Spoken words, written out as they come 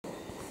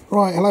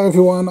Right, hello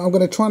everyone. I'm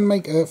going to try and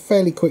make a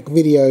fairly quick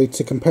video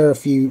to compare a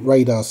few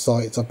radar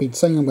sites. I've been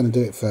saying I'm going to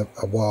do it for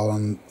a while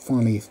and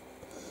finally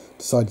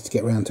decided to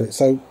get around to it.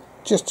 So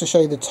just to show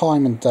you the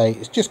time and date,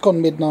 it's just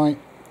gone midnight,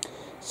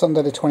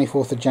 Sunday the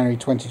 24th of January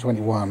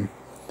 2021.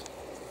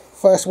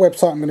 First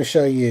website I'm going to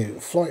show you,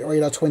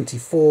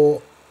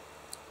 FR24,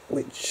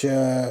 which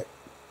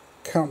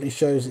currently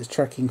shows it's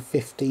tracking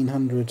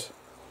 1,500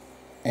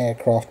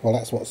 aircraft. Well,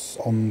 that's what's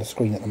on the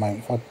screen at the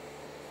moment. If I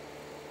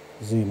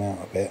zoom out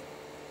a bit,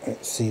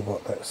 let's see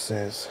what that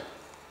says.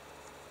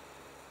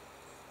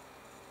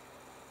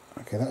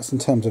 Okay, that's in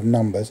terms of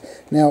numbers.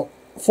 Now,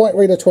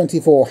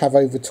 FR24 have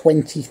over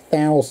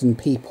 20,000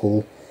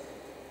 people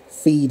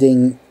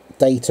feeding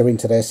data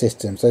into their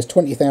system. So there's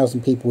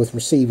 20,000 people with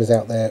receivers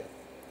out there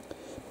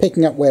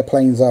picking up where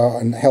planes are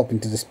and helping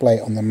to display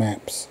it on the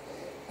maps.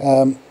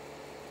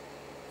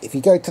 If you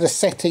go to the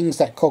settings,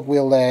 that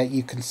cogwheel there,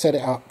 you can set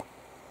it up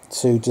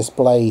to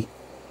display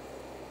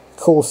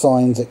call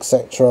signs,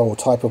 etc., or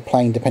type of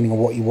plane, depending on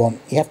what you want.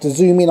 You have to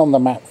zoom in on the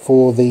map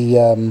for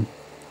the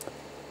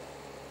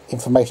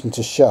information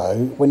to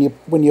show. When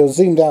you're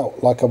zoomed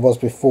out like I was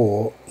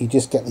before, you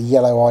just get the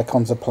yellow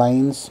icons of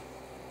planes.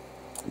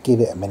 Give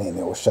it a minute and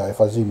it will show. If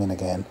I zoom in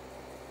again,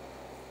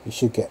 you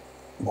should get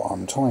what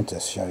I'm trying to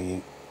show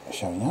you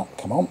showing up.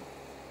 Come on.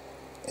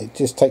 It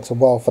just takes a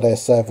while for their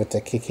server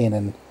to kick in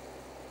and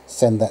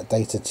send that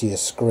data to your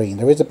screen.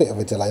 There is a bit of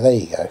a delay. There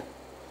you go.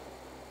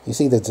 You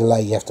see the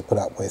delay you have to put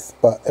up with,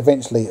 but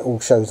eventually it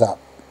all shows up.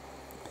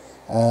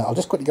 I'll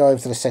just quickly go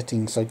over to the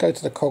settings. So go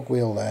to the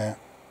cogwheel there,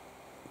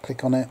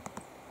 click on it,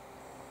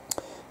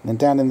 and then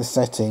down in the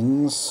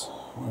settings,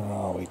 where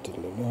are we?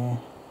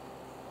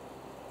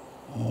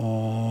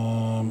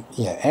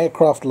 Yeah,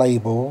 aircraft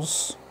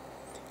labels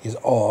is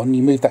on.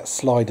 You move that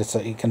slider so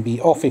it can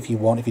be off if you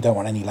want, if you don't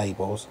want any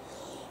labels,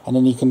 and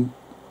then you can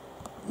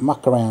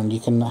muck around. You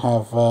can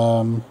have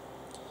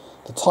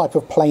the type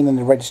of plane and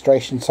the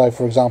registration. So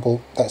for example,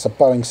 that's a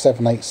Boeing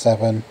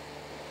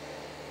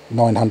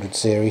 787-900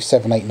 series,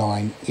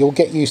 789. You'll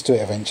get used to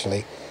it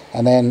eventually.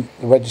 And then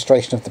the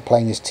registration of the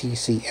plane is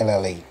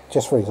TCLLE,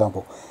 just for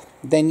example.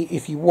 Then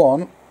if you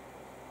want,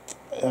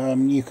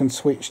 you can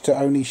switch to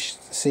only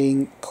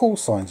seeing call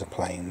signs of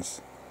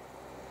planes.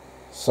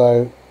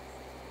 So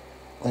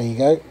there you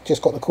go,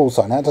 just got the call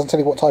sign. Now it doesn't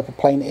tell you what type of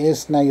plane it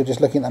is. Now you're just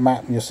looking at the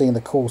map and you're seeing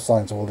the call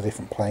signs of all the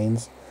different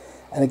planes.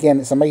 And again,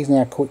 it's amazing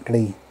how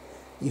quickly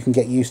you can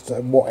get used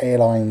to what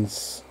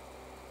airlines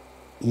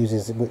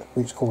uses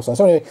which call sign.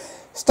 So anyway,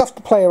 stuff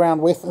to play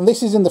around with, and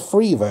this is in the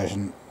free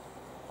version.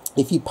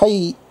 If you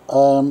pay,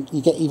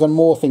 you get even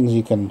more things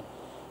you can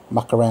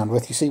muck around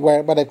with. You see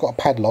where they've got a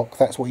padlock,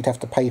 that's what you'd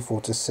have to pay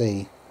for to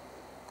see.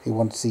 If you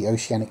want to see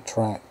oceanic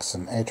tracks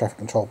and air traffic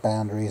control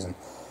boundaries, and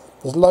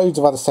there's loads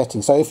of other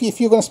settings. So if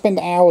you're going to spend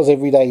hours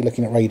every day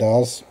looking at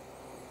radars,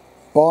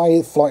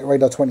 buy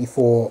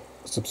FR24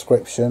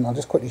 subscription. I'll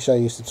just quickly show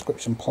you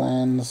subscription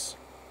plans.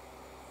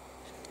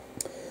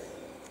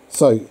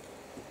 So,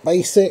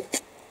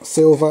 basic,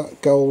 silver,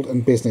 gold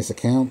and business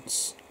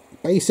accounts.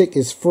 Basic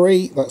is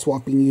free, that's what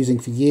I've been using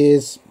for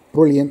years.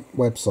 Brilliant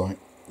website,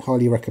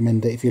 highly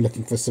recommend it if you're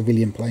looking for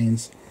civilian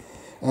planes.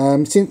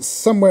 Since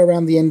somewhere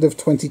around the end of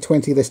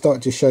 2020 they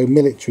started to show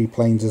military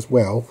planes as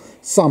well.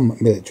 Some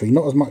military,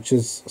 not as much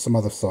as some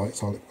other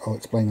sites, I'll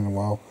explain in a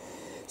while.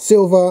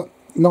 Silver,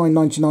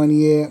 $9.99 a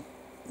year.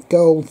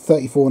 Gold,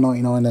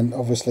 $34.99, and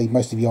obviously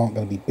most of you aren't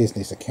going to be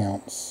business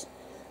accounts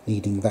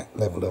needing that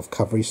level of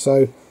coverage.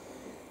 So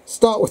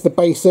start with the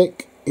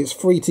basic. It's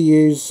free to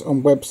use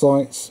on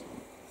websites.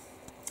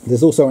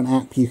 There's also an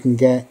app you can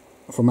get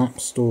from app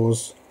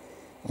stores.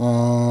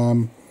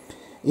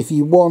 If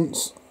you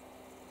want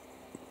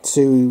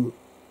to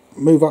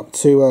move up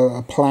to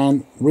a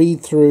plan,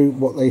 read through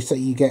what they say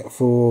you get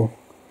for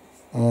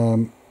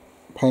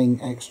paying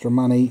extra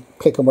money.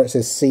 Click on where it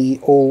says see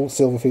all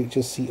silver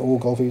features, see all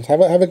gold features.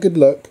 Have a good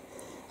look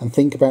and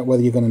think about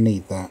whether you're going to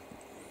need that.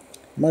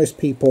 Most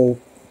people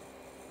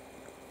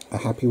are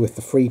happy with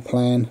the free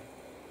plan.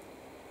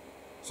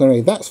 So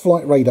anyway, that's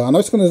Flight Radar. I'm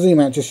just going to zoom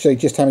out, just show you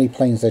just how many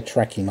planes they're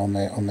tracking on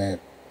their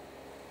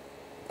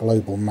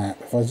global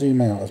map. If I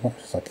zoom out as much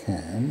as I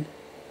can,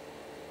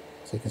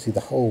 so you can see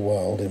the whole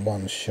world in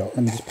one shot.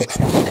 Let me just put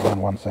that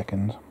on 1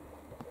 second.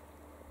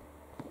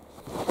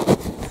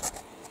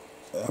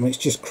 I mean, it's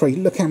just crazy.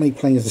 Look how many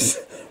planes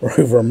are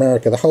over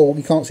America. The whole,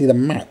 you can't see the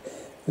map.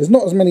 There's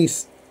not as many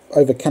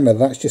over Canada.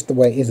 That's just the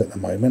way it is at the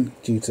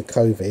moment due to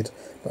COVID.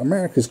 But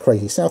America's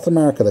crazy. South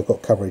America, they've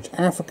got coverage.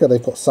 Africa,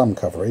 they've got some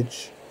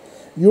coverage.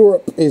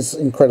 Europe is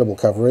incredible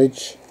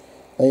coverage.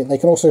 They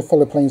can also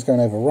follow planes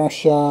going over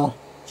Russia,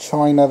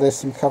 China, there's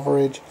some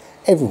coverage.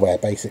 Everywhere,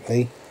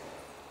 basically.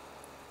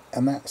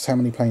 And that's how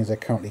many planes they're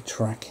currently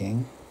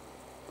tracking.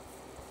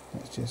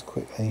 Let's just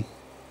quickly...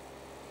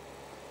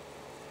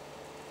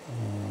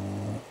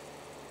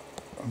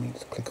 I need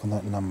to click on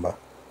that number.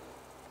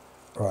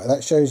 Right,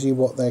 that shows you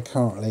what they're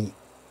currently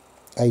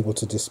able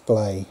to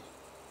display.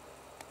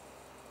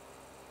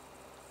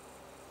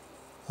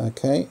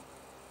 Okay.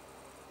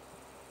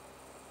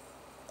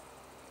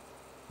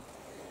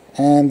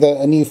 And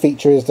a new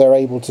feature is they're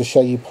able to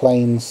show you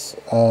planes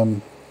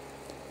going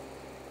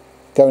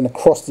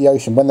across the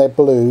ocean. When they're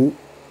blue,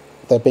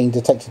 they're being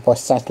detected by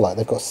satellite.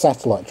 They've got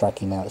satellite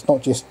tracking now. It's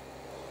not just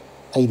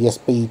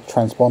ADSB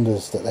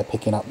transponders that they're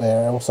picking up.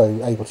 They're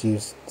also able to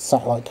use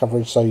satellite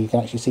coverage, so you can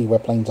actually see where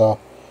planes are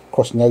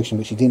crossing the ocean,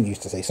 which you didn't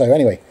used to see. So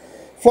anyway,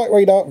 flight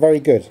radar, very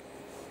good.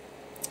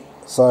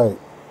 So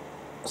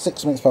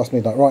 6 minutes past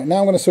midnight. Right, now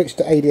I'm going to switch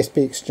to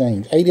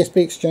ADSBEXCHANGE.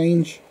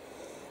 ADSBEXCHANGE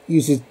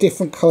uses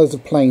different colours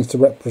of planes to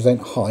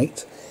represent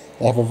height.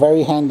 They have a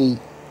very handy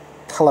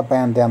colour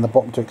band down the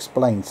bottom to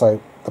explain. So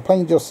the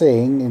planes you're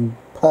seeing in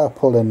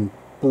purple and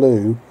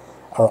blue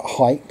are at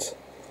height.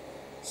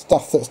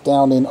 Stuff that's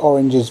down in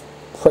orange is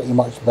pretty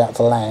much about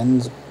to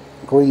land.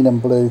 Green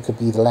and blue could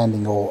be either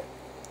landing or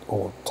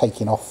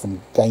taking off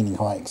and gaining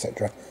height,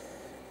 etc.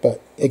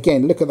 But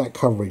again, look at that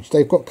coverage.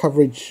 They've got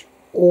coverage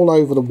all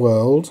over the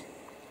world,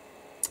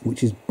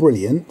 which is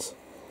brilliant.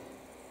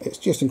 It's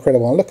just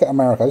incredible. And look at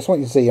America. I just want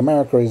you to see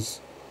America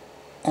is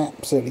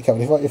absolutely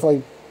covered.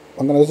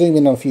 I'm going to zoom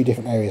in on a few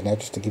different areas now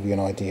just to give you an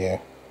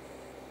idea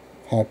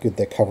how good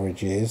their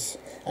coverage is.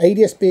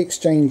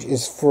 ADSBEXCHANGE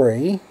is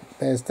free.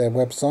 There's their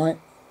website.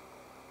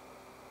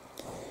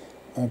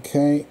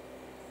 Okay.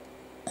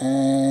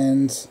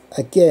 And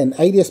again,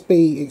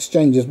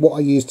 ADSBEXCHANGE is what I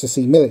use to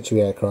see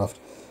military aircraft.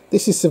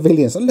 This is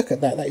civilians. And look at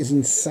that. That is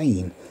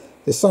insane.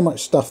 There's so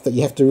much stuff that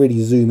you have to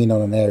really zoom in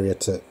on an area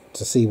to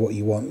see what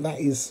you want. That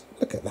is,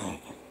 look at that.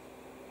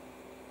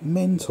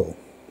 Mental.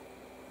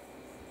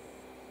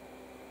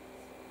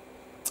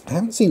 I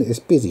haven't seen it this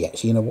busy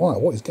actually in a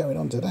while. What is going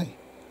on today?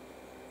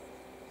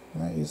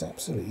 That is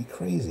absolutely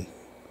crazy.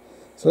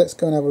 So let's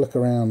go and have a look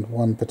around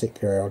one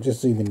particular area. I'll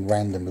just zoom in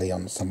randomly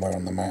on somewhere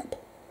on the map.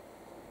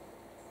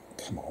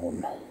 Come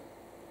on.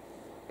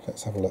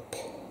 Let's have a look.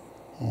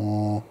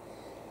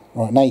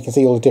 Right, now you can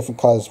see all the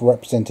different colours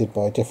represented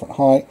by a different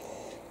height.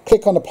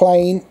 Click on a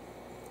plane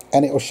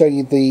and it will show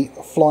you the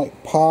flight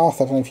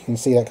path. I don't know if you can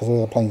see that because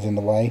all the planes in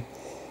the way.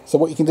 So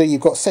what you can do,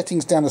 you've got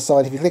settings down the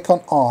side. If you click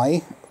on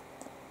I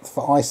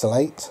for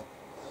isolate,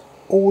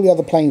 all the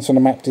other planes from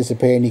the map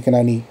disappear, and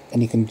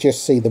you can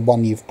just see the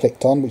one you've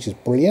clicked on, which is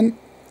brilliant.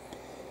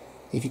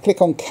 If you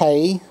click on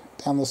K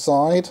down the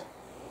side,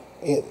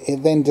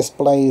 it then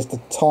displays the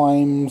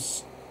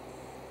times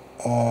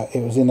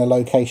it was in a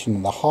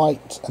location, the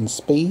height and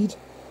speed.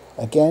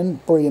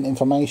 Again, brilliant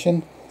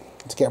information.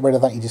 To get rid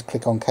of that, you just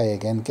click on K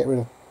again.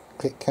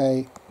 Click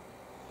K,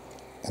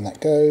 and that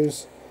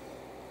goes.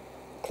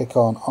 Click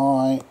on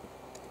I,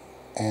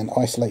 and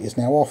isolate is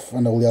now off,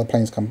 and all the other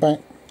planes come back.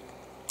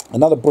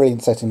 Another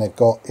brilliant setting they've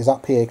got is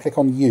up here. Click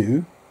on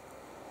U,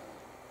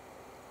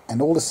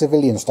 and all the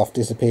civilian stuff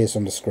disappears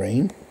from the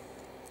screen,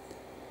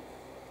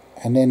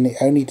 and then it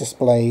only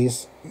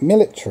displays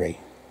military.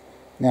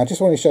 Now I just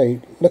want to show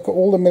you, look at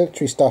all the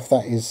military stuff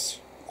that is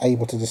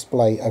able to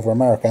display over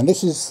America, and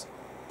this is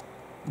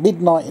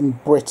midnight in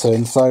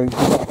Britain, so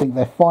I think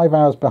they're 5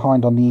 hours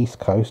behind on the east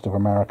coast of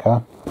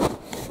America,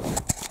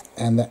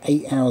 and they're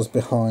 8 hours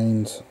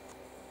behind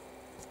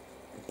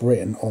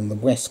Britain on the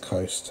west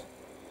coast.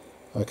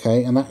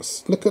 Okay, and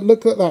that's look at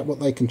that,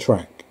 what they can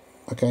track.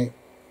 Okay,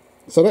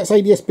 so that's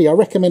ADSB. I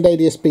recommend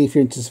ADSB if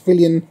you're into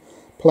civilian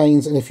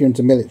planes and if you're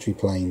into military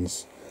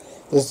planes.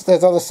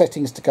 There's other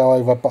settings to go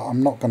over, but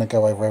I'm not going to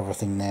go over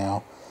everything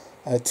now.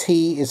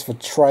 T is for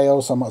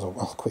trails, so I might as well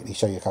quickly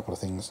show you a couple of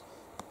things.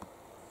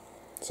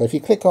 So if you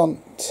click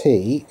on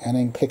T and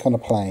then click on a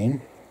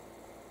plane,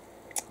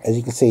 as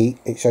you can see,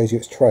 it shows you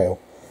its trail.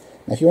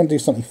 Now if you want to do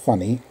something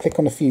funny, click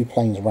on a few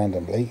planes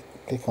randomly.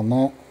 Click on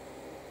that.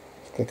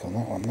 Click on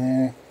that one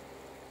there.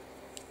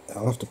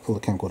 I'll have to pull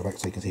the camcorder back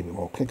so you can see a bit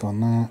more. Click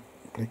on that.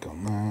 Click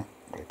on that.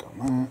 Click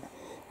on that.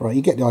 Right,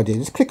 you get the idea.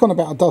 Just click on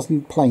about a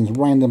dozen planes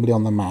randomly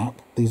on the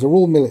map. These are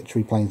all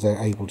military planes they're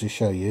able to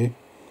show you.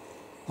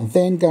 And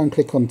then go and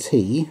click on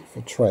T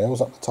for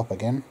trails up the top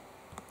again.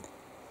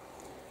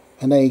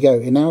 And there you go.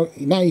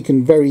 Now you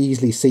can very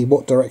easily see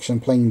what direction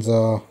planes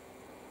are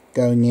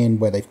going in,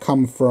 where they've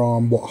come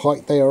from, what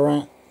height they are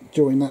at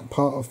during that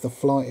part of the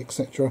flight,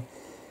 etc.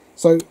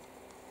 So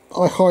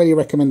I highly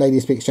recommend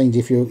ADSBEXCHANGE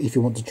if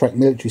you want to track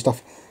military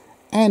stuff,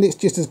 and it's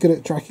just as good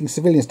at tracking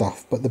civilian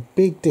stuff. But the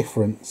big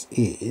difference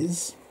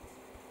is,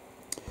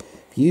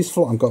 if you use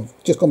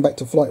I've just gone back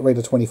to Flight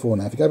Radar 24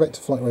 now. If you go back to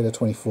Flight Radar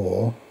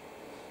 24,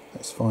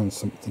 let's find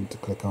something to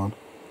click on.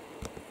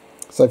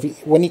 So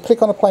when you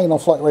click on a plane on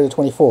Flight Radar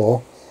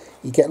 24,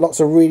 you get lots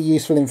of really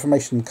useful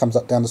information that comes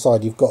up down the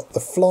side. You've got the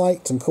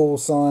flight and call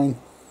sign.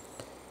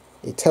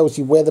 It tells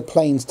you where the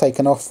plane's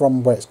taken off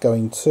from, where it's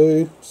going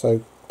to.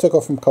 So took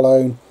off from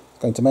Cologne,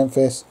 going to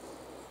Memphis.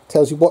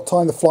 Tells you what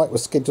time the flight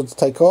was scheduled to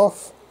take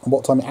off and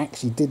what time it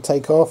actually did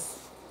take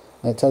off.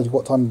 And it tells you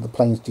what time the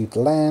plane's due to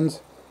land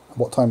and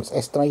what time it's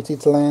estimated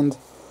to land.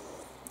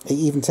 It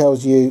even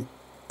tells you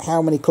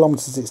how many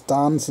kilometres it's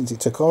done since it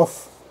took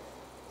off.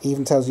 It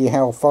even tells you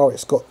how far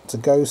it's got to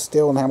go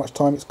still and how much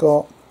time it's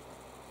got.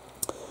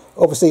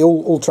 Obviously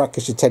all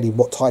trackers should tell you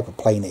what type of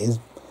plane it is.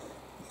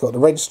 You've got the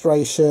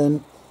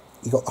registration,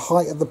 you've got the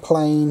height of the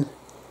plane,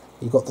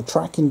 you've got the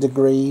tracking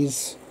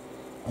degrees,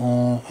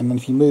 and then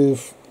if you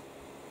move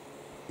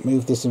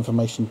this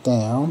information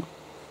down,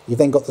 you've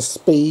then got the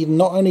speed.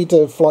 Not only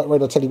does Flight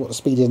Radar tell you what the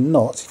speed is in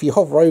knots, if you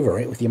hover over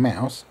it with your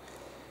mouse,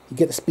 you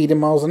get the speed in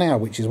miles an hour,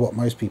 which is what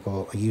most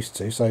people are used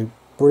to. So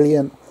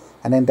brilliant.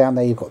 And then down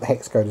there you've got the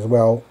hex code as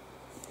well.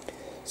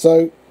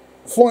 So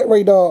Flight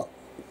Radar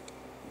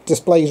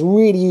displays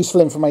really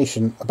useful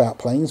information about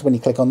planes when you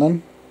click on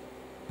them.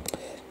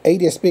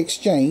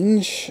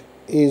 ADSBEXCHANGE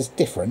is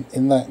different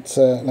in that,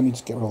 let me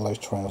just get rid of all those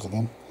trails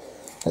again.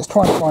 Let's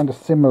try and find a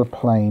similar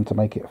plane to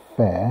make it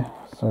fair.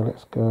 So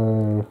let's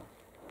go,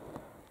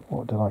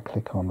 what did I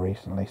click on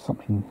recently?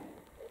 Something,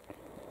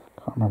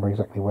 can't remember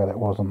exactly where that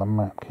was on the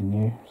map, can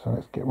you? So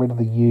let's get rid of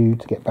the U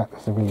to get back to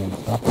civilian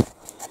stuff.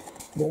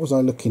 What was I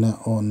looking at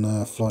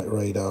on Flight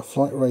Radar?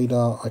 Flight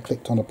Radar, I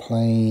clicked on a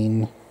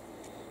plane,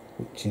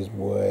 which is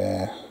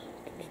where,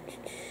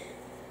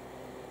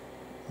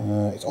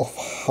 it's off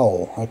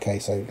Hull. Okay,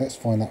 so let's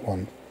find that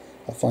one.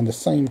 I'll find the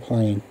same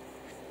plane.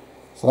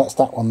 So that's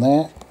that one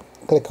there.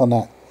 Click on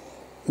that.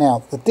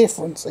 Now, the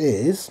difference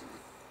is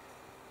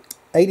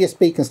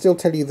ADSB can still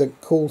tell you the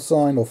call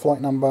sign or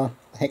flight number,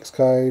 the hex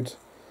code,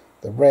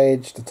 the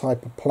reg, the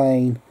type of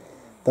plane.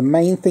 The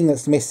main thing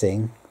that's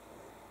missing,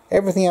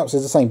 everything else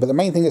is the same, but the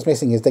main thing that's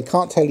missing is they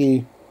can't tell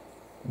you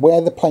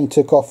where the plane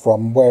took off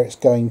from, where it's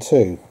going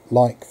to,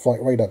 like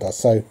Flight Radar does.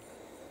 So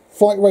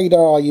Flight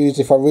Radar I use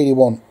if I really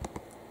want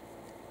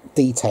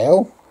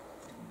detail.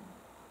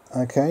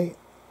 Okay.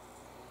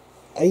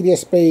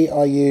 ADSB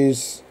I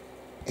use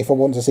if I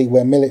want to see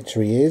where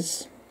military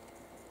is.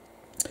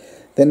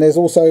 Then there's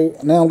also,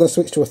 now I'm going to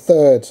switch to a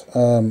third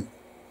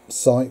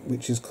site,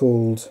 which is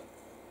called,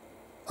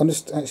 let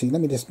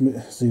me just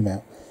zoom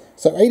out.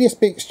 So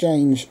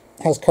ADSBEXCHANGE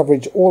has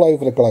coverage all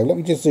over the globe. Let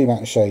me just zoom out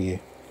and show you.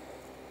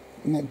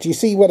 Now, do you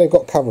see where they've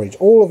got coverage?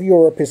 All of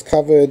Europe is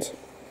covered.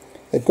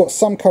 They've got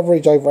some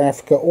coverage over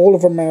Africa. All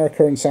of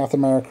America and South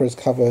America is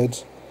covered.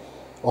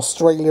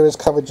 Australia is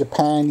covered.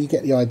 Japan, you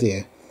get the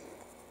idea.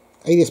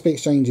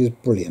 ADSBEXCHANGE is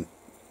brilliant.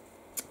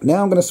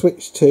 Now I'm going to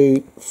switch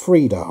to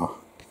Freedar.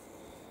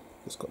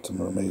 Just got to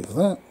remove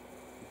that.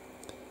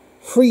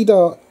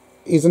 Freedar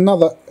is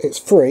another, it's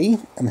free,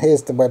 and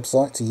here's the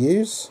website to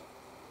use.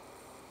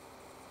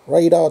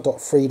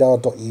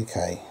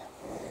 radar.freedar.uk.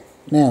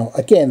 Now,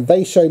 again,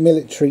 they show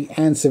military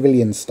and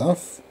civilian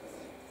stuff.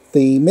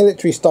 The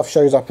military stuff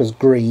shows up as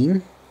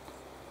green.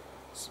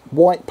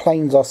 White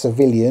planes are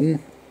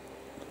civilian.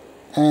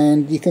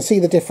 And you can see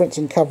the difference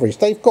in coverage.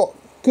 They've got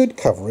good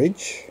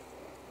coverage,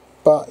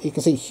 but you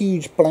can see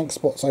huge blank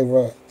spots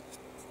over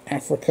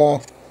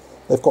Africa.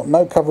 They've got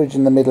no coverage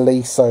in the Middle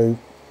East, so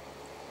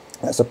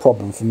that's a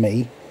problem for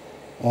me.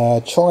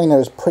 China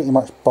is pretty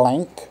much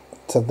blank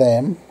to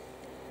them.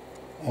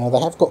 They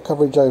have got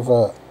coverage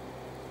over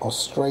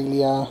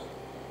Australia.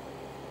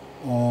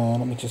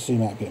 Let me just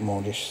zoom out a bit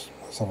more. Let's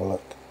have a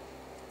look.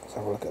 Let's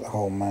have a look at the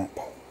whole map.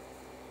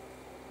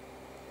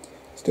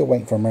 Still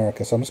waiting for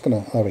America, so I'm just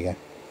gonna. There we go.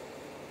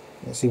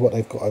 Let's see what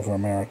they've got over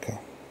America.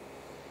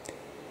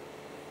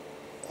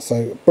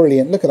 So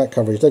brilliant. Look at that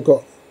coverage. They've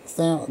got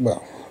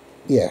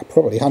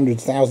probably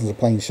hundreds, thousands of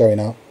planes showing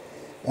up.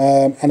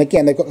 And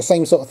again, they've got the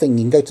same sort of thing.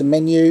 You can go to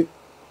menu,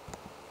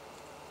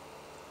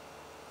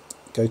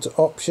 go to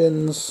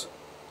options,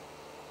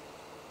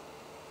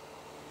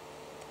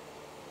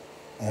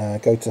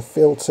 go to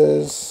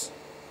filters,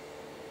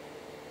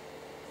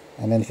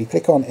 and then if you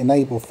click on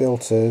enable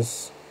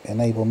filters,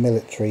 enable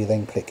military,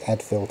 then click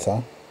add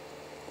filter.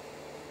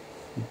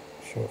 Not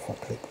sure if I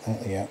click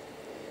that, yeah.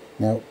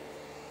 Now,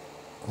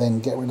 then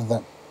get rid of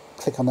that,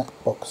 click on that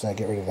box there,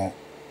 get rid of that.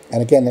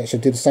 And again, that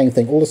should do the same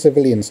thing. All the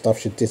civilian stuff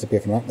should disappear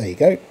from that. There you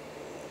go.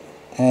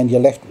 And you're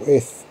left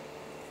with,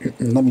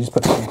 let me just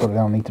put it down,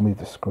 I need to move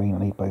the screen, I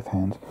need both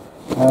hands.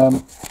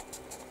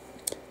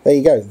 There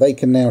you go. They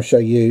can now show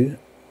you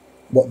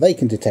what they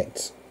can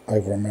detect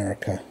over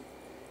America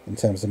in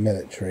terms of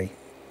military.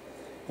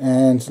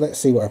 And let's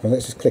see what happens.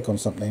 Let's just click on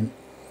something.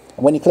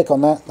 And when you click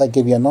on that, they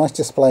give you a nice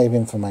display of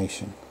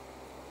information.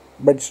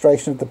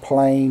 Registration of the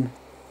plane,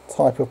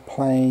 type of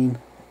plane,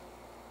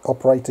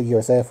 operator,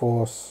 US Air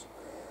Force.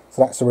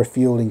 So that's a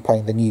refueling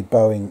plane, the new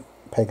Boeing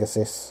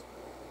Pegasus.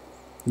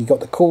 You got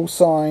the call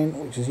sign,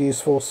 which is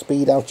useful,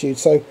 speed, altitude.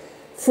 So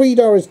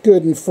Freedar is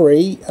good and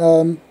free.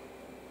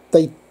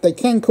 They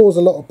can cause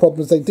a lot of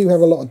problems. They do have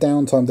a lot of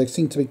downtime. They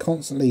seem to be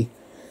constantly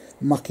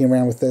mucking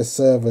around with their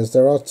servers.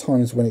 There are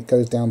times when it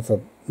goes down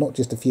for not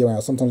just a few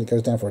hours. Sometimes it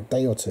goes down for a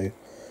day or two.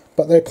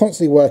 But they're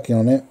constantly working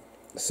on it.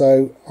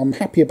 So I'm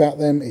happy about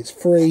them. It's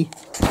free.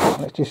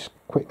 Let's just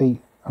quickly,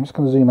 I'm just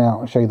going to zoom out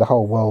and show you the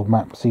whole world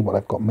map. See what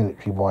they've got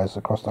military-wise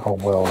across the whole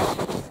world.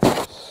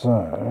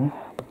 So,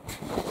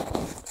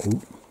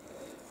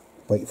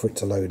 wait for it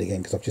to load again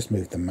because I've just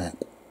moved the map.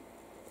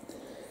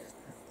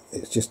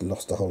 It's just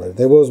lost a whole load.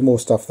 There was more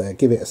stuff there.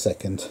 Give it a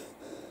second.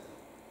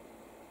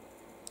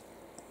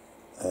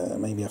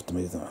 Maybe I have to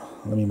move that.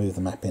 Let me move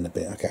the map in a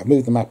bit. Okay, I've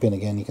moved the map in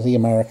again. You can see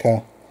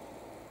America.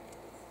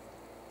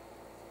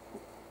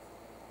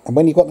 And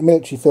when you've got the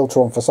military filter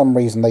on, for some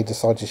reason they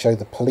decide to show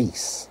the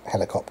police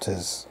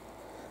helicopters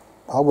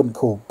I wouldn't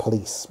call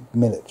police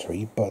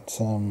military, but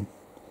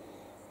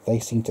they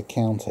seem to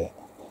count it.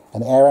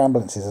 And air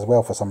ambulances as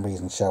well, for some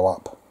reason, show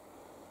up.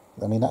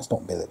 I mean, that's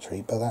not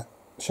military, but that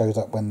shows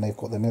up when they've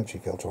got their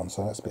military filter on,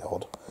 so that's a bit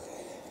odd.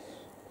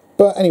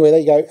 But anyway, there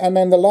you go. And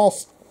then the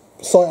last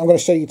site I'm going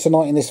to show you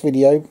tonight in this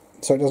video,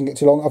 so it doesn't get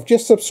too long. I've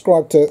just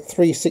subscribed to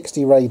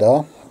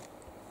 360Radar.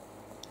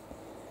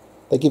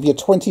 They give you a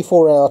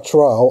 24-hour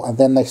trial, and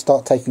then they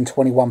start taking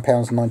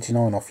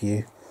 £21.99 off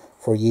you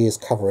for a year's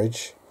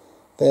coverage.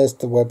 There's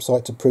the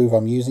website to prove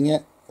I'm using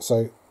it.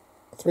 So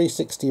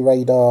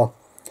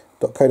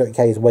 360radar.co.uk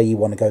is where you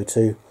want to go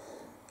to.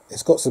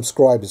 It's got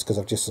subscribers because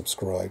I've just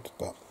subscribed.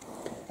 But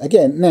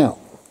again, now,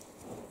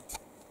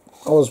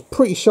 I was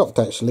pretty shocked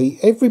actually.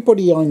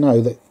 Everybody I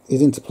know that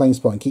is into plane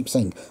spotting keeps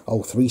saying,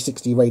 oh,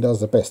 360 radar's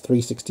the best,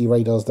 360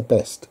 radar's the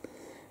best.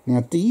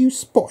 Now, do you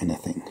spot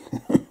anything?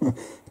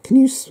 Can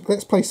you,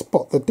 let's play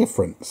spot the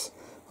difference.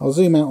 I'll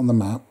zoom out on the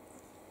map.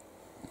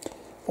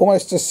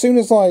 Almost as soon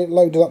as I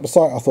loaded up the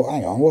site, I thought,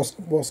 hang on,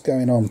 what's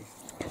going on?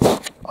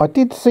 I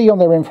did see on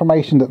their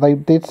information that they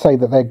did say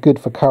that they're good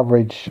for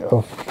coverage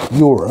of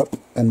Europe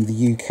and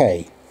the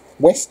UK.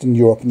 Western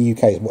Europe and the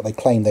UK is what they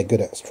claim they're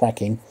good at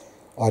tracking.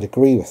 I'd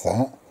agree with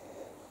that.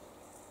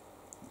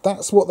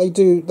 That's what they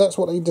do. That's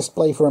what they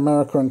display for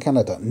America and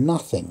Canada.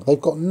 Nothing. They've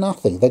got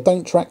nothing. They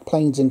don't track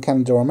planes in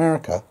Canada or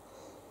America,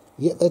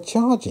 yet they're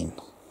charging.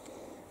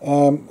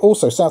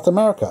 Also, South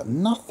America,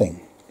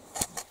 nothing.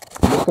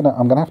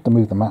 I'm gonna have to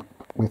move the map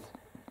with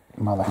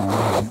my other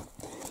hand.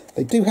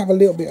 They do have a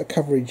little bit of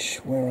coverage.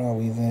 Where are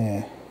we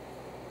there?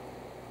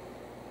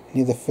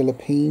 Near the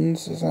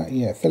Philippines, is that?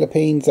 Yeah,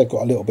 Philippines, they've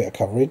got a little bit of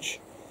coverage.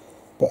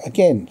 But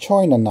again,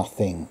 China,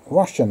 nothing.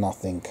 Russia,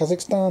 nothing.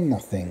 Kazakhstan,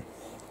 nothing.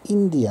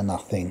 India,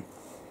 nothing.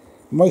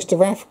 Most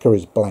of Africa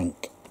is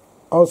blank.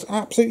 I was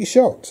absolutely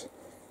shocked.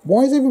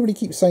 Why does everybody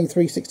keep saying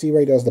 360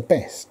 radar is the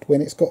best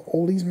when it's got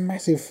all these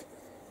massive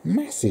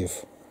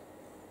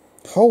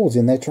holes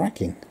in their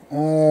tracking?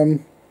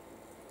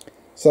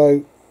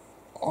 So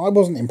I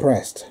wasn't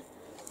impressed.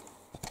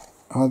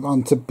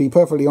 And to be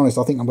perfectly honest,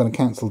 I think I'm going to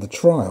cancel the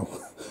trial.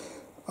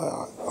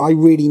 I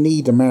really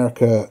need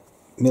America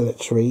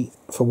military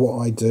for what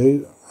I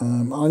do.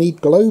 I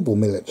need global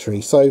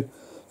military. So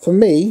for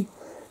me,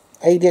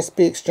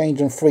 ADSBEXCHANGE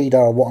and Freedar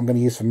are what I'm going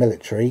to use for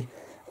military.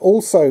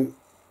 Also,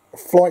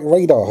 Flight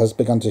Radar has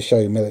begun to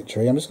show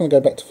military. I'm just going to go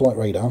back to Flight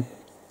Radar.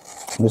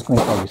 I'm just going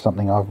to show you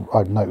something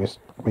I've noticed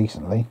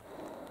recently.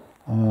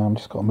 I'm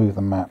just got to move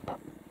the map.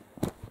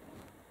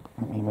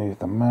 Let me move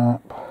the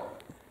map.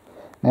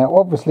 Now,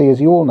 obviously,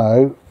 as you all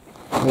know,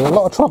 there's a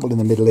lot of trouble in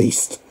the Middle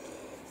East.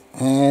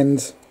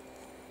 And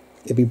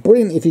it'd be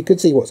brilliant if you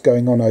could see what's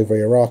going on over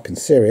Iraq and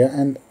Syria.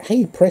 And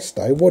hey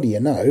presto, what do you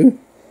know?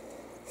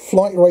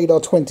 Flight Radar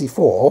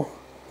 24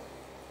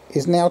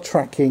 is now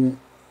tracking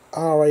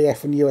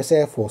RAF and US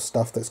Air Force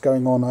stuff that's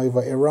going on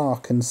over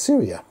Iraq and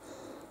Syria.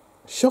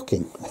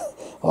 Shocking.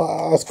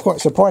 I was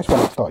quite surprised when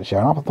it started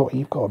showing up. I thought,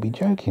 you've got to be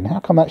joking. How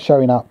come that's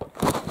showing up?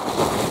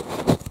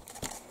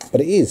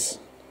 But it is.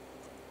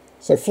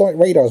 So Flight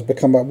Radar has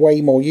become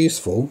way more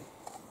useful.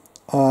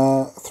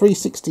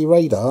 360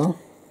 Radar.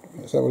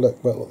 Let's have a look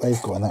at what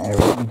they've got in that area.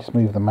 Let me just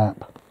move the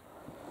map.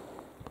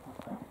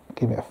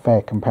 Give it a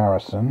fair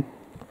comparison.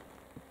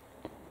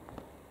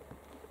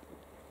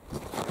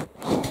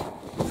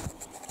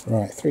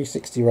 Right,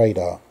 360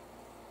 Radar.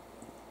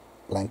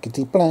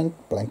 Blankety blank,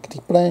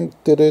 blankety blank,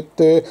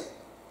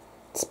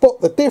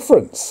 spot the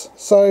difference.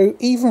 So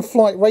even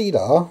Flight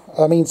Radar,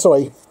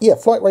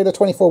 Flight Radar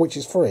 24, which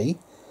is free,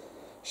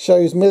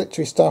 shows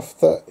military stuff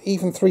that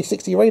even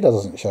 360 Radar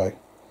doesn't show.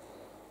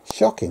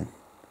 Shocking.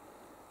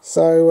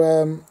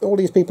 So all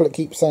these people that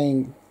keep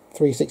saying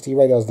 360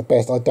 Radar is the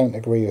best, I don't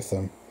agree with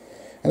them.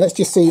 And let's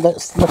just see,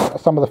 let's look at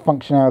some of the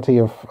functionality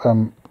of,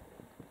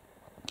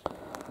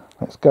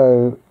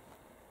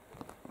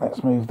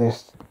 let's move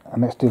this,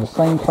 and let's do the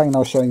same plane I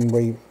was showing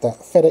you, that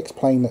FedEx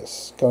plane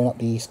that's going up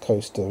the east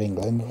coast of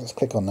England. Let's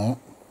click on that.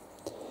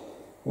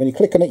 When you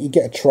click on it, you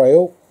get a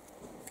trail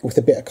with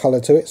a bit of colour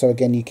to it, so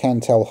again you can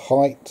tell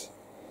height.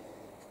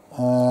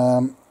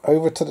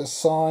 Over to the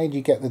side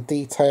you get the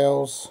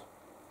details,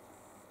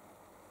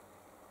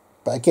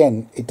 but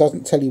again it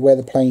doesn't tell you where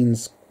the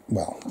plane's,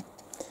 well,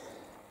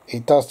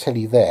 it does tell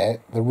you there,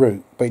 the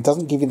route, but it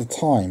doesn't give you the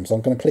time. So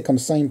I'm going to click on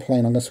the same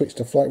plane. I'm going to switch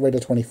to Flight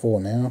Radar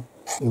 24 now.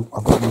 Ooh,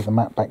 I've got to move the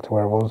map back to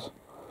where I was.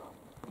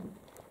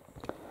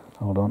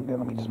 Hold on,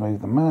 let me just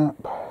move the map.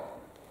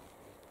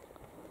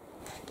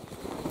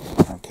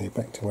 Okay,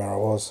 back to where I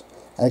was.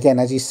 And again,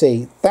 as you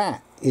see,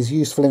 that is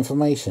useful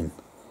information.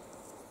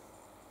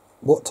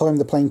 What time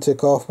the plane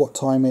took off, what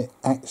time it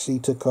actually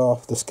took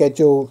off, the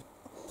schedule,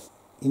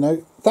 you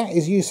know, that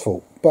is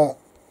useful. But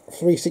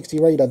 360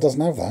 Radar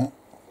doesn't have that.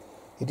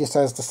 It just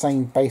has the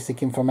same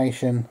basic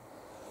information,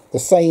 the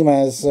same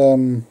as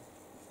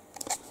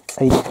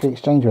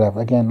ADSBEXCHANGE would have.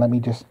 Again, let me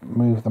just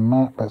move the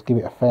map. Let's give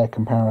it a fair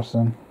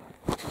comparison.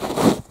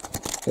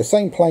 The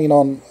same plane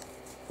on,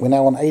 we're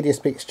now on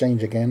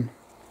ADSBEXCHANGE again.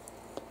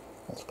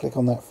 Let's click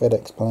on that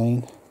FedEx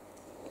plane.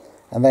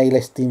 and they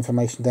list the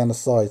information down the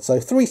side. So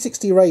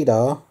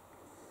 360Radar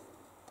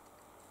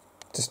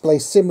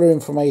displays similar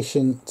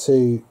information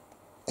to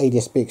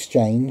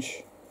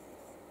ADSBEXCHANGE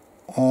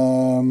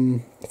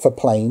for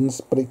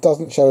planes, but it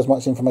doesn't show as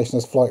much information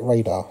as Flight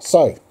Radar.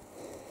 So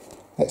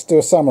let's do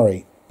a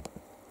summary.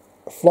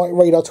 Flight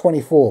Radar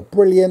 24,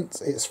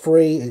 brilliant, it's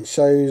free, it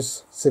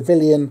shows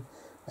civilian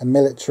and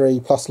military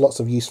plus lots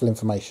of useful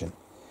information.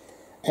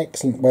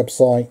 Excellent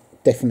website,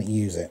 definitely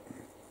use it.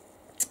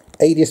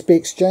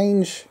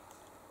 ADSBEXCHANGE,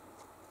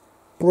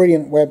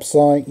 brilliant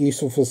website,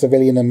 useful for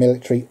civilian and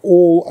military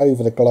all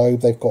over the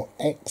globe. They've got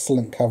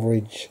excellent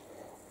coverage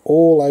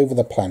all over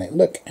the planet.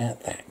 Look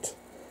at that.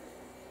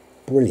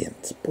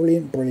 Brilliant,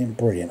 brilliant, brilliant,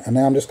 brilliant. And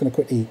now I'm just going to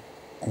quickly,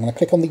 I'm going to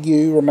click on the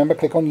U, remember,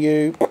 click on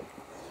U.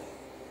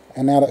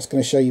 And now that's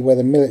going to show you where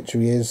the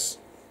military is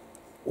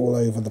all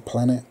over the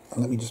planet.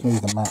 And let me just move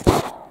the map.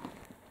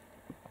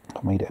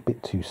 I made it a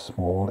bit too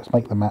small. Let's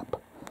make the map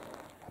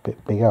a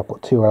bit bigger. I've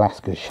got 2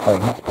 Alaskas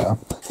showing, that's better.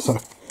 So,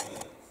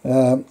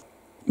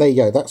 there you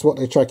go. That's what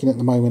they're tracking at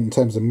the moment in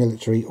terms of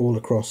military all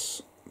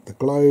across the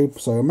globe.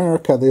 So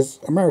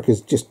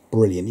America's just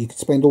brilliant. You could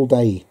spend all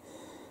day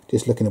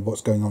just looking at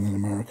what's going on in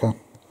America.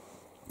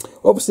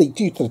 Obviously,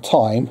 due to the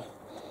time,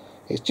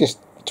 it's just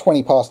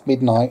 20 past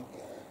midnight.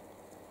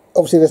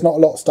 Obviously, there's not a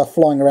lot of stuff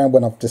flying around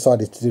when I've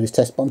decided to do this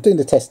test, but I'm doing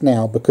the test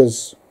now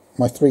because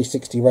my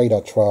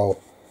 360Radar trial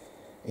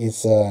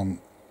is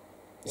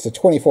it's a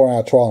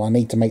 24-hour trial. I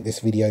need to make this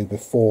video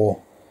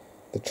before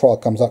the trial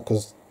comes up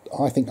because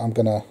I think I'm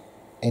going to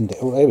end it.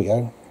 Oh, there we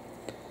go.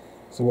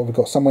 So what we've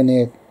got somewhere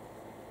near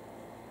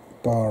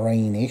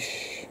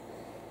Bahrain-ish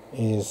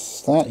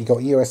is that. You've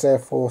got US Air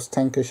Force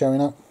tanker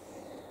showing up.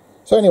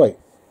 So anyway,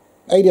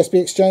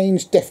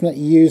 ADSBEXCHANGE,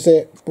 definitely use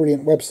it.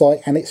 Brilliant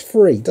website, and it's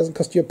free. It doesn't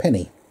cost you a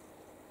penny.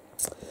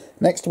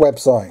 Next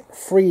website,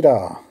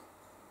 Freedar.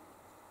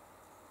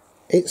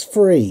 It's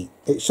free.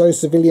 It shows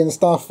civilian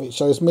stuff. It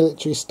shows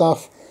military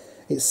stuff.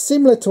 It's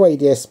similar to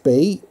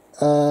ADSB,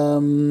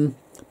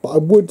 but I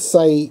would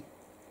say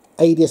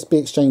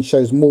ADSBEXCHANGE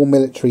shows more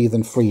military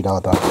than Freedar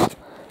does.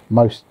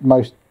 Most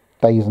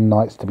days and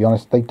nights, to be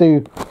honest. They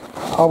do.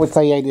 I would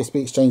say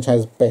ADSBEXCHANGE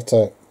has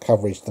better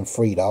coverage than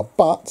Freedar,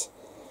 but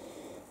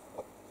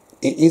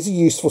it is a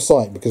useful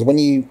site because when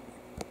you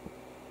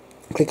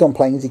click on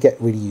planes, you get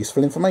really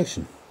useful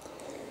information.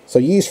 So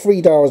use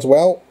Freedar as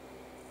well.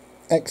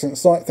 Excellent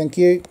site, thank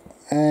you.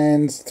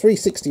 And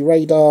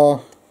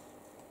 360Radar,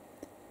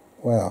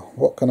 well,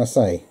 what can I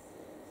say?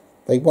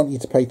 They want you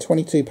to pay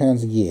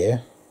 £22 a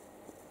year,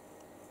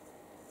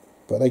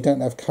 but they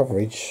don't have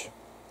coverage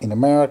in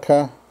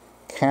America,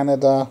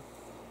 Canada,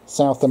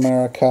 South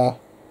America.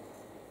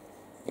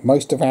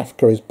 Most of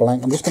Africa is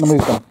blank. I'm just going to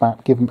move that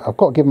back. I've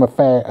got to give them a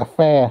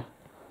fair,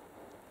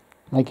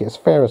 make it as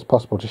fair as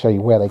possible to show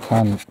you where they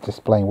can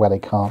display and where they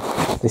can't.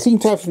 They seem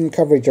to have some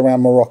coverage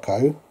around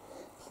Morocco,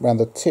 around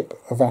the tip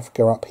of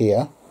Africa up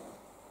here.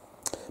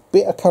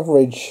 Bit of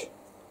coverage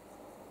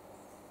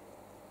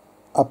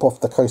up off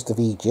the coast of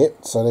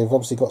Egypt, so they've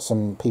obviously got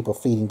some people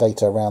feeding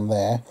data around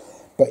there.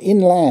 But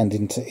inland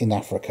in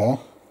Africa,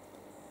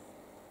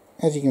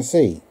 as you can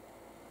see,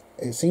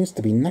 it seems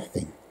to be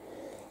nothing.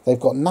 They've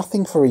got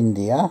nothing for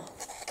India.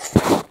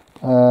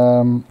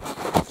 China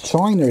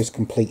is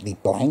completely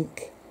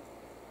blank.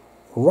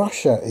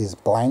 Russia is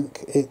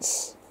blank.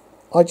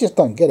 I just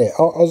don't get it.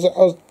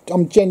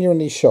 I'm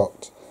genuinely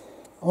shocked.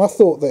 I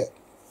thought that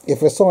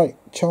if a site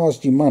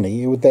charged you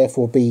money, it would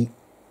therefore be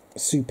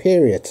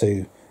superior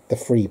to the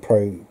free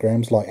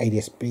programs like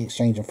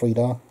ADSBEXCHANGE and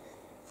Freedar.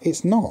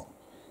 It's not.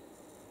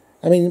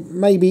 I mean,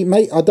 maybe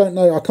I don't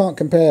know. I can't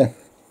compare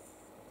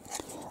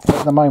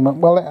at the moment.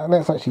 Well,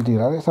 let's actually do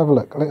that. Let's have a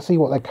look. Let's see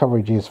what their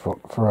coverage is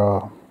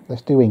for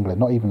let's do England,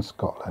 not even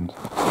Scotland.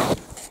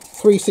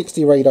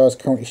 360Radar is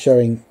currently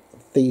showing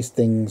these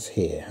things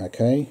here.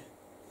 Okay.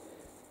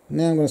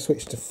 Now I'm going to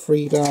switch to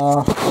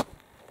Freedar.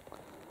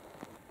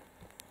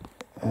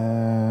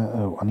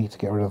 Oh, I need to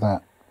get rid of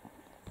that.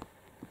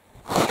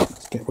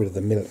 Let's get rid of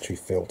the military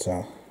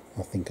filter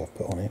I think I've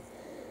put on here.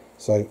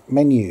 So,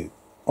 menu,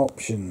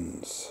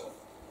 options,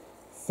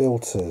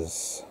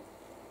 filters.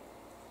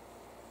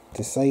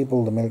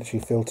 Disable the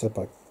military filter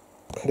by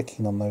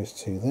clicking on those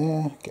two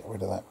there. Get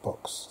rid of that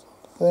box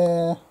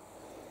there.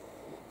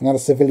 Now the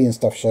civilian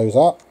stuff shows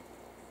up.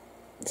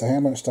 So how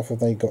much stuff have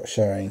they got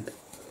showing?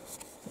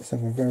 Let's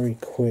have a very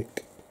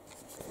quick,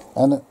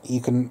 and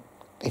you can,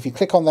 if you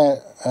click on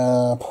there,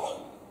 I'm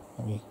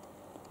going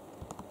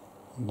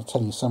to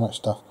tell you so much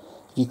stuff.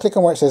 If you click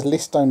on where it says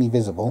list only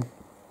visible,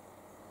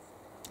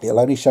 it'll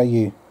only show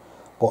you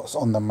what's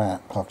on the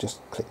map. I've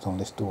just clicked on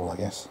list all, I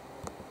guess.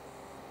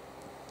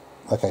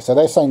 Okay, so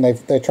they're saying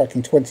they're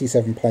tracking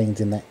 27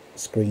 planes in that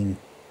screen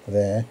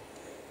there.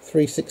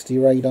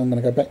 360Radar, I'm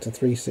going to go back to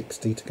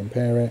 360 to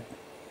compare it.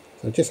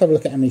 So just have a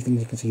look at how many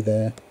things you can see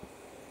there.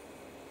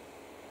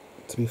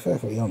 To be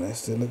perfectly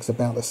honest, it looks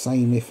about the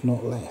same, if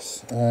not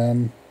less.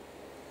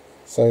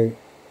 So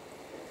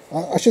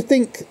I should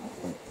think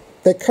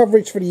their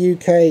coverage for the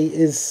UK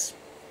is,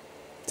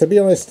 to be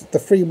honest, the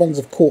free ones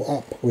have caught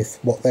up with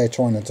what they're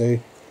trying to do.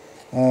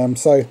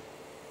 So,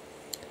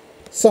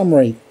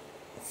 summary.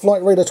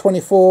 Flight Radar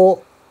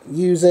 24,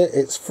 use it,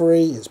 it's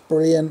free, it's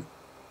brilliant.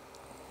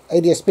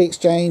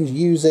 ADSBEXCHANGE,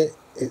 use it,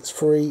 it's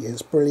free,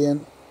 it's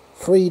brilliant.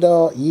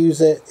 Freedar,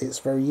 use it, it's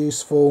very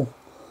useful.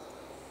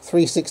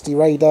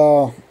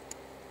 360Radar,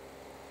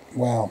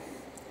 well,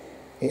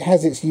 it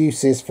has its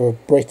uses for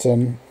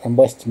Britain and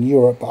Western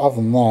Europe, but other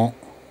than that,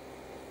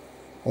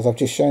 as I've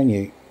just shown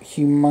you,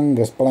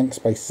 humongous blank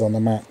spaces on the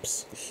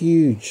maps,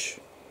 huge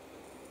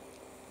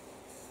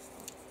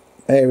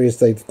areas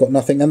they've got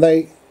nothing.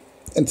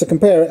 And to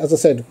compare it, as I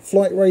said,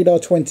 Flight Radar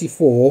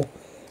 24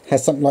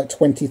 has something like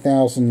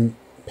 20,000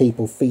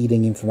 people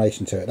feeding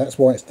information to it. That's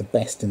why it's the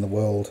best in the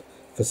world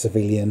for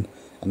civilian,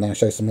 and now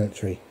shows some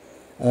military.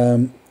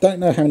 Don't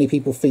know how many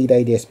people feed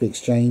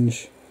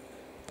ADSBEXCHANGE.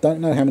 Don't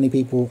know how many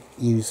people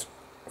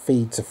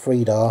feed to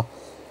Freedar.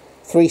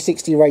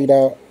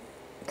 360Radar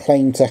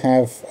claim to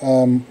have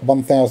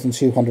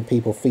 1,200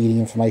 people feeding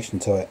information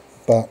to it,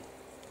 but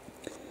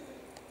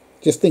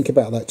just think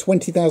about that.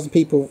 20,000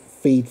 people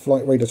feed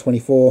Flight Radar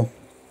 24,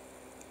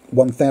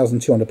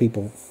 1,200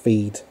 people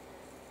feed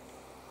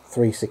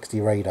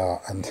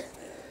 360Radar, and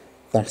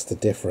that's the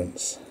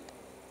difference.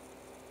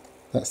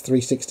 That's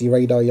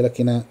 360Radar you're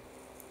looking at.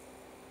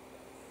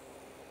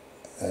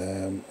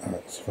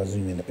 Alright, so if I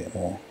zoom in a bit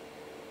more.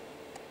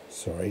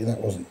 Sorry,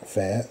 that wasn't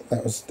fair.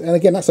 And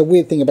again, that's a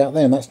weird thing about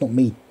them. That's not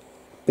me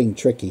being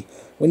tricky.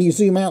 When you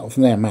zoom out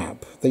from their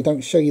map, they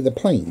don't show you the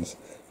planes.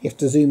 You have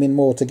to zoom in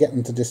more to get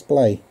them to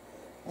display.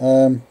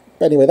 But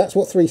anyway, that's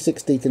what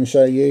 360 can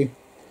show you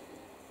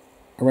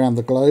around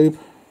the globe.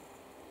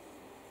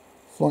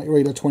 Flight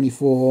Radar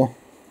 24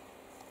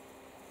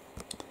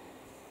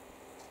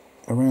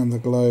 around the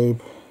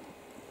globe.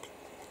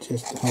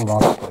 Just hold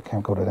on, I'll put the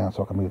camcorder down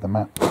so I can move the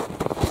map.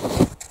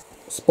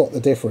 Spot the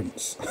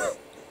difference.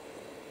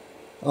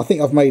 I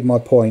think I've made my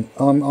point.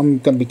 I'm going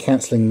to be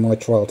cancelling my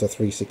trial to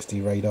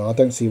 360Radar. I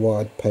don't see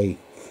why I'd pay.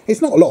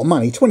 It's not a lot of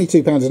money.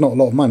 £22 is not a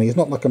lot of money. It's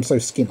not like I'm so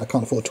skint I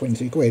can't afford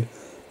 22 quid.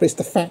 But it's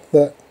the fact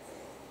that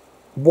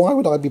why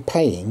would I be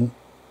paying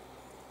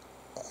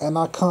and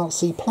I can't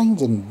see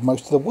planes in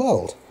most of the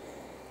world?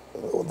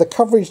 The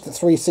coverage that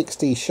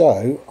 360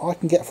 show I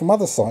can get from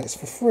other sites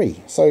for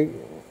free. So,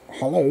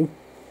 hello.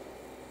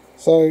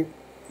 So,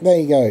 there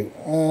you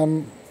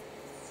go.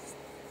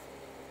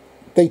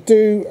 They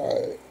do...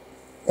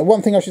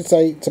 one thing I should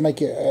say to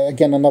make it,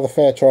 again, another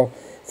fair trial,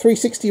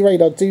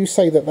 360Radar do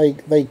say that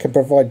they can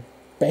provide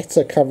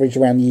better coverage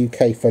around the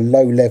UK for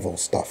low-level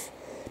stuff.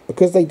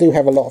 Because they do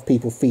have a lot of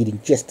people feeding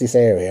just this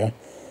area,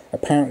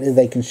 apparently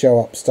they can show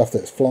up stuff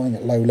that's flying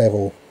at low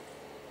level.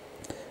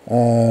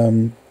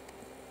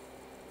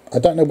 I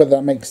don't know whether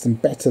that makes them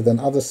better than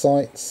other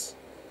sites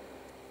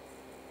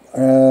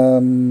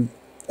at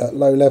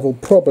low level.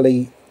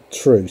 Probably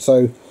true.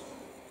 So,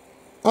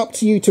 up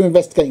to you to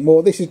investigate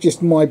more. This is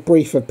just my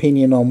brief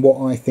opinion on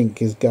what I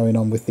think is going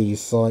on with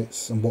these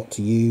sites and what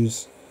to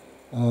use.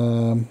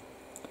 But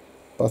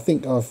I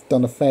think I've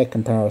done a fair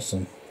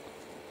comparison.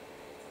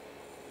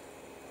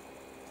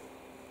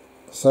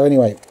 So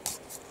anyway,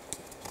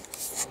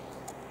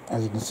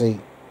 as you can see,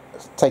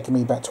 it's taken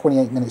me about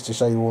 28 minutes to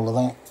show you all of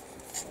that.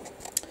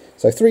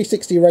 So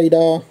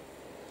 360Radar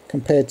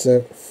compared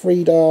to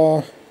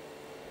Freedar,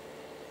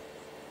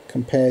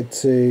 compared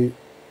to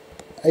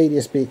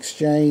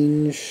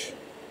ADSBEXCHANGE.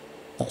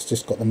 That's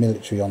just got the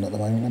military on at the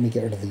moment. Let me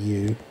get rid of the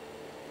U.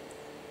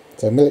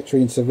 So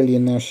military and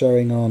civilian now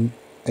showing on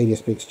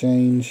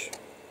ADSBEXCHANGE.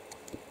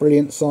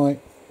 Brilliant site.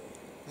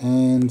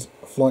 And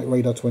Flight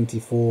Radar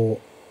 24.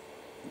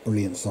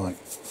 Brilliant site.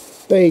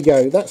 There you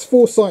go. That's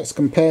 4 sites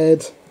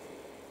compared.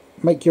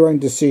 Make your own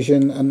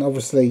decision, and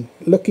obviously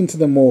look into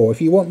them more.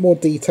 If you want more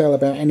detail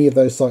about any of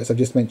those sites I've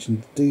just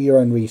mentioned, do your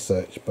own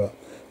research, but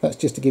that's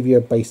just to give you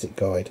a basic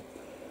guide.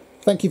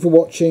 Thank you for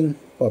watching.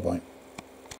 Bye bye.